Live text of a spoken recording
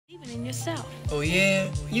in yourself. Oh yeah?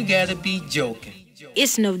 You gotta be joking.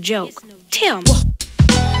 It's no joke. Tell me.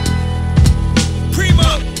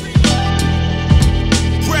 Primo.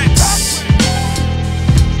 Rex.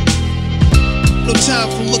 No time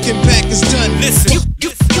for looking back, it's done. Listen.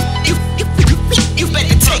 You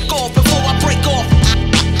better take off before I break off.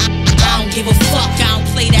 I don't give a fuck, I don't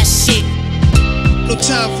play that shit. No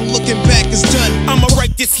time for looking back, it's done. I'ma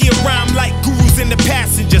write this here rhyme like gurus in the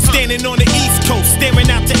passenger. Standing on the East Coast, staring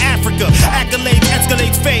out to Africa. Accolades,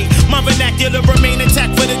 escalates, fade. My vernacular remain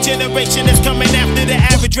intact for the generation that's coming after the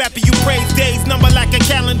average rapper. You praise days, number like a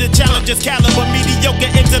calendar. Challengers caliber, mediocre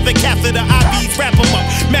into the catheter. IVs wrap 'em up.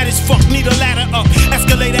 Mad as fuck, need a ladder up.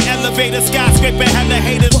 Escalator, elevator, skyscraper, hella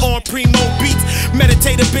haters on primo beats.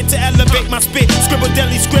 Meditate a bit to elevate my spit. Scribble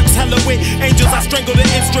deli scripts, hella wit. Angels, I strangle the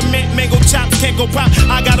instrument. Mango chops can't go pop.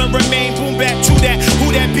 I gotta remain boom back, true that.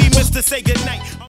 Who that be, Mr. Say goodnight.